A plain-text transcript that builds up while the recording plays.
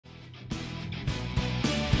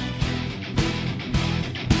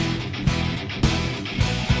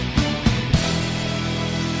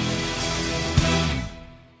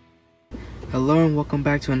Hello and welcome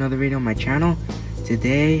back to another video on my channel.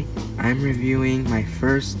 Today I'm reviewing my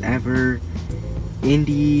first ever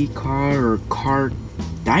IndyCar or kart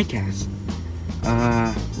diecast.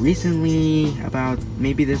 Recently, about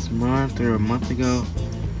maybe this month or a month ago,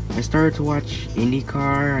 I started to watch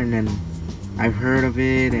IndyCar, and then I've heard of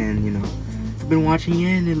it, and I've been watching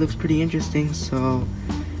it and it looks pretty interesting. So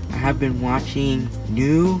I have been watching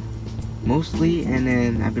new mostly, and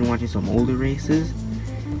then I've been watching some older races,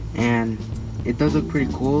 and it does look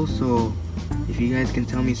pretty cool. So if you guys can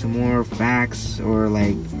tell me some more facts or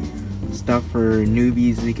like stuff for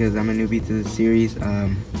newbies, because I'm a newbie to the series,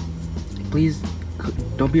 please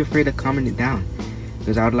don't be afraid to comment it down,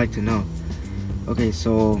 because I would like to know. Okay,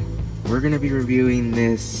 so we're gonna be reviewing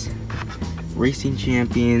this Racing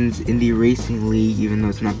Champions Indy Racing League, even though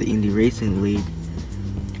it's not the Indy Racing League,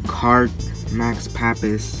 kart Max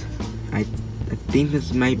Papis. I think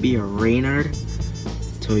this might be a Reynard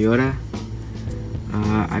Toyota.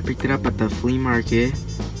 I picked it up at the flea market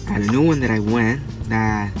at a new one that I went,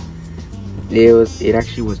 that it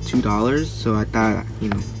actually was $2, so I thought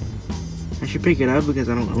I should pick it up because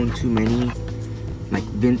I don't own too many like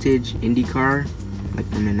vintage IndyCar like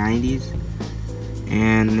from the 90s.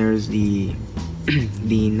 And there's the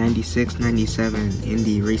the 96, 97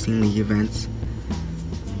 Indy Racing League events,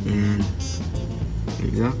 and there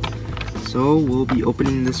you go. So we'll be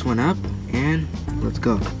opening this one up, and let's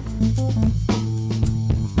go.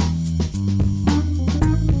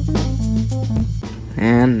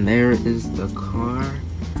 And there is the car,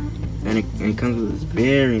 and it comes with this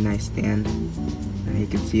very nice stand, and you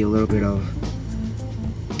can see a little bit of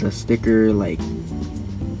the sticker, like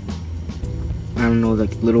I don't know,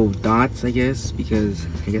 like little dots, I guess, because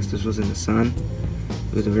I guess this was in the sun.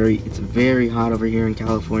 It's very hot over here in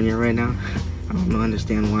California right now. I don't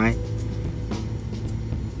understand why.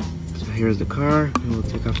 So here's the car. We'll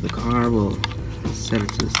take off the car. We'll set it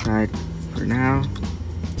to the side for now.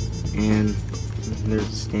 And there's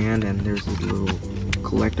the stand, and there's a little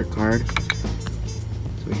collector card.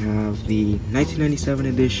 So we have the 1997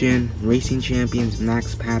 edition Racing Champions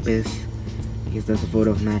Max Papis. I guess that's a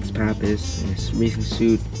photo of Max Papis in his racing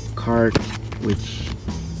suit, kart, which,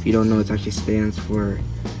 if you don't know, it actually stands for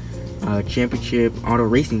Championship Auto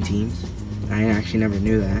Racing Teams. I actually never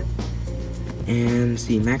knew that. And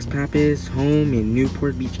see, Max Papis, home in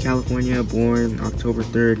Newport Beach, California, born October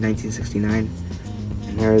 3rd, 1969.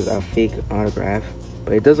 And there's a fake autograph,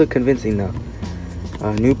 but it does look convincing though.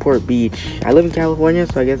 Newport Beach. I live in California,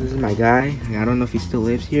 so I guess this is my guy. I don't know if he still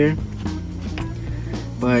lives here,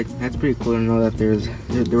 but that's pretty cool to know that there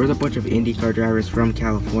was a bunch of IndyCar drivers from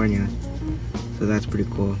California, so that's pretty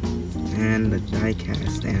cool. And the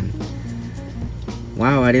diecast, and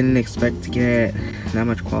wow, I didn't expect to get that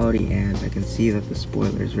much quality, as I can see that the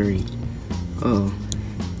spoiler is very,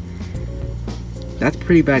 that's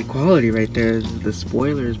pretty bad quality right there. The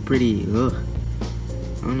spoiler is pretty, I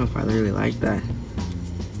don't know if I really like that.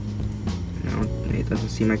 It doesn't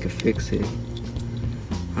seem like I could fix it.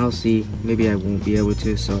 I'll see, maybe I won't be able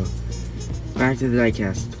to. So back to the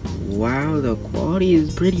diecast. Wow, the quality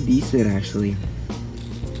is pretty decent actually.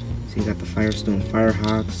 So you got the Firestone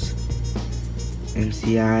Firehawks,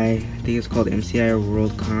 MCI, I think it's called MCI or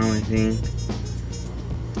WorldCom, I think.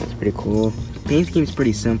 That's pretty cool. The paint scheme is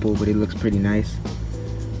pretty simple, but it looks pretty nice.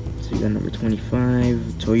 So you got number 25,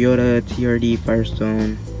 Toyota TRD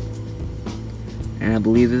Firestone, and I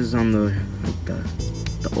believe this is on the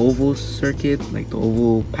oval circuit, like the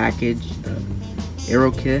oval package, the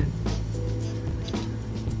aero kit.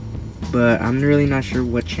 But I'm really not sure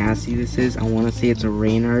what chassis this is. I want to say it's a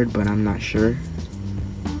Reynard, but I'm not sure.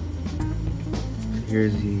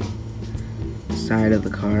 Here's the side of the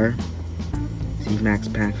car. See, Max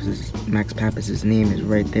Papis' name is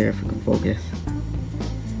right there, if we can focus.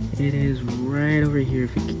 It is right over here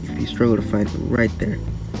if you struggle to find it, right there.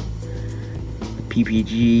 The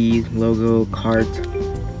PPG logo, kart,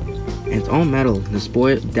 and it's all metal.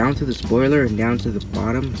 The down to the spoiler and down to the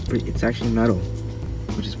bottom, it's actually metal,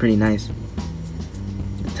 which is pretty nice.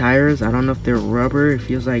 The tires, I don't know if they're rubber. It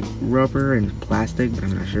feels like rubber and plastic, but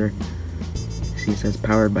I'm not sure. See, it says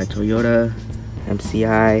powered by Toyota,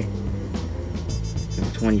 MCI,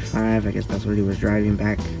 25. I guess that's what he was driving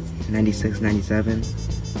back in 96, 97.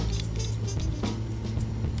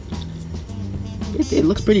 It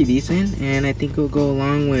looks pretty decent, and I think it'll go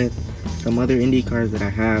along with some other Indy cars that I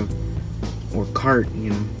have, or kart,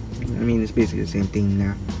 I mean, it's basically the same thing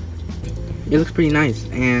now. It looks pretty nice,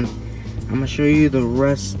 and I'm gonna show you the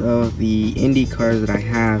rest of the Indy cars that I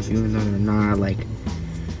have, even though they're not like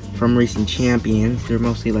from Racing Champions. They're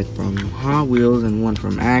mostly like from Hot Wheels, and one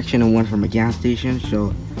from Action, and one from a gas station.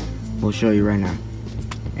 So we'll show you right now.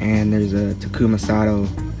 and there's a Takuma Sato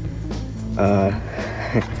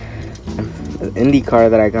Indy car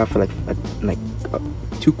that I got for like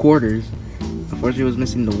 2 quarters. Unfortunately, it was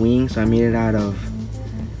missing the wing, so I made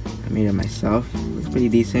it myself. Looks pretty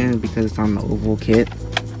decent because it's on the oval kit.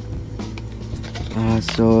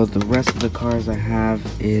 So the rest of the cars I have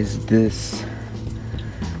is this.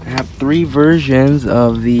 I have 3 versions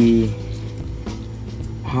of the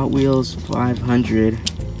Hot Wheels 500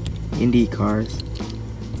 Indy cars.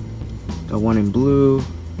 Got one in blue,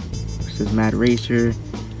 which says Mad Racer,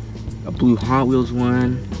 a blue Hot Wheels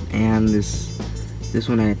one, and this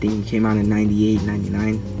one I think came out in 98,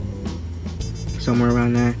 99, somewhere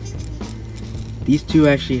around there. These 2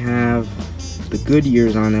 actually have the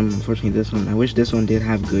Goodyears on them. Unfortunately, this one, I wish this one did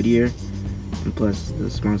have Goodyear, and plus the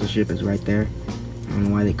sponsorship is right there. I don't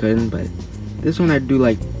know why they couldn't, but this one I do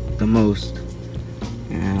like the most,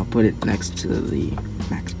 and I'll put it next to the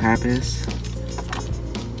Max Papis.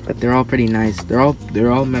 But they're all pretty nice. They're all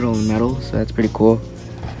metal and metal, so that's pretty cool.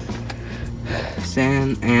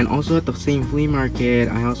 And also at the same flea market,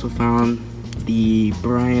 I also found the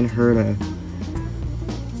Brian Herta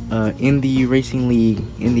Indy Racing League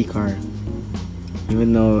Indy car.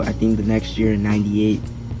 Even though I think the next year in 98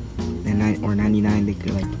 or 99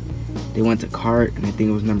 they went to kart, and I think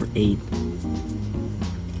it was number 8.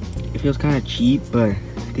 It feels kind of cheap, but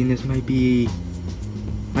I think this might be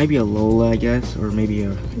a Lola, I guess, or maybe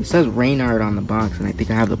it says Reynard on the box, and I think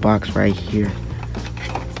I have the box right here.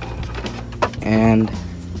 And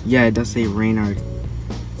yeah, it does say Reynard.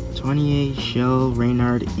 28 Shell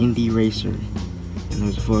Reynard Indy Racer, and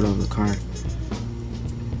there's a photo of the car.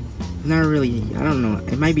 Not really, I don't know,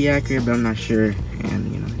 it might be accurate, but I'm not sure.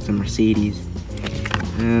 And you know, it's a Mercedes.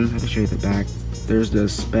 And I can show you the back. There's the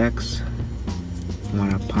specs. You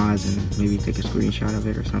want to pause and maybe take a screenshot of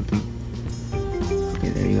it or something. Okay,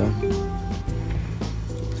 there you go.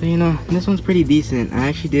 So you know, this one's pretty decent. I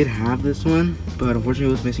actually did have this one, but unfortunately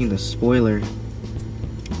it was missing the spoiler.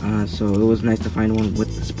 So it was nice to find one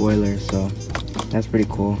with the spoiler, so that's pretty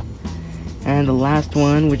cool. And the last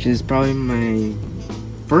one, which is probably my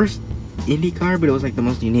first Indy car, but it was like the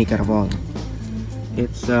most unique out of all.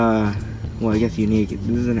 It's well, I guess unique.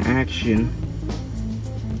 This is an action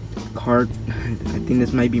kart. I think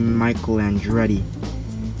this might be Michael Andretti,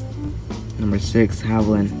 number 6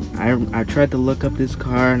 Haviland. I tried to look up this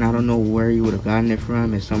car, and I don't know where you would have gotten it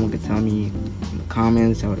from. If someone could tell me in the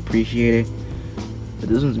comments, I would appreciate it. But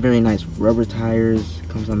this one's very nice. Rubber tires.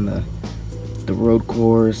 Comes on the road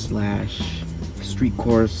course / street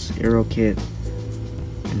course aero kit.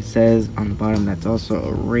 And it says on the bottom that's also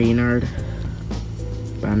a Reynard.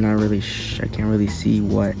 But I'm not really I can't really see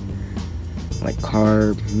what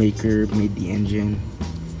car maker made the engine.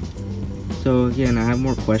 So again, I have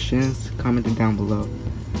more questions. Comment them down below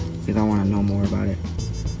because I want to know more about it.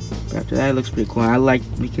 But after that, it looks pretty cool. I like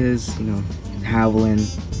because, you know,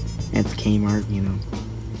 Haviland and it's Kmart, you know.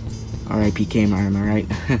 R.I.P. Kmart, am I right?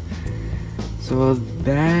 So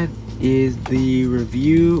that is the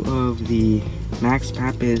review of the Max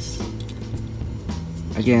Papis.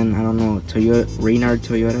 Again, I don't know, Reynard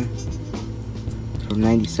Toyota from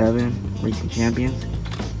 97 Racing Champions,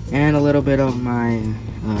 and a little bit of my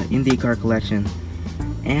IndyCar collection.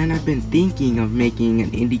 And I've been thinking of making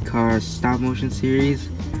an IndyCar stop motion series.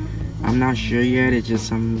 I'm not sure yet. It's just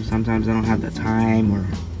sometimes I don't have the time, or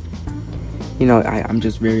you know, I'm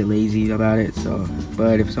just very lazy about it. So,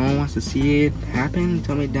 but if someone wants to see it happen,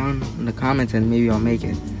 tell me down in the comments and maybe I'll make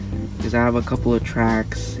it, because I have a couple of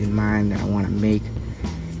tracks in mind that I want to make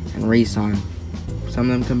and race on.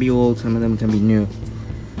 Some of them can be old, some of them can be new.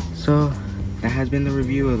 So that has been the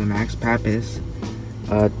review of the Max Papis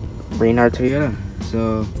Reynard Toyota.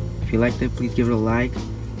 So if you liked it, please give it a like,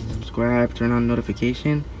 subscribe, turn on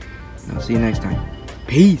notification, and I'll see you next time.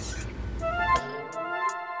 Peace.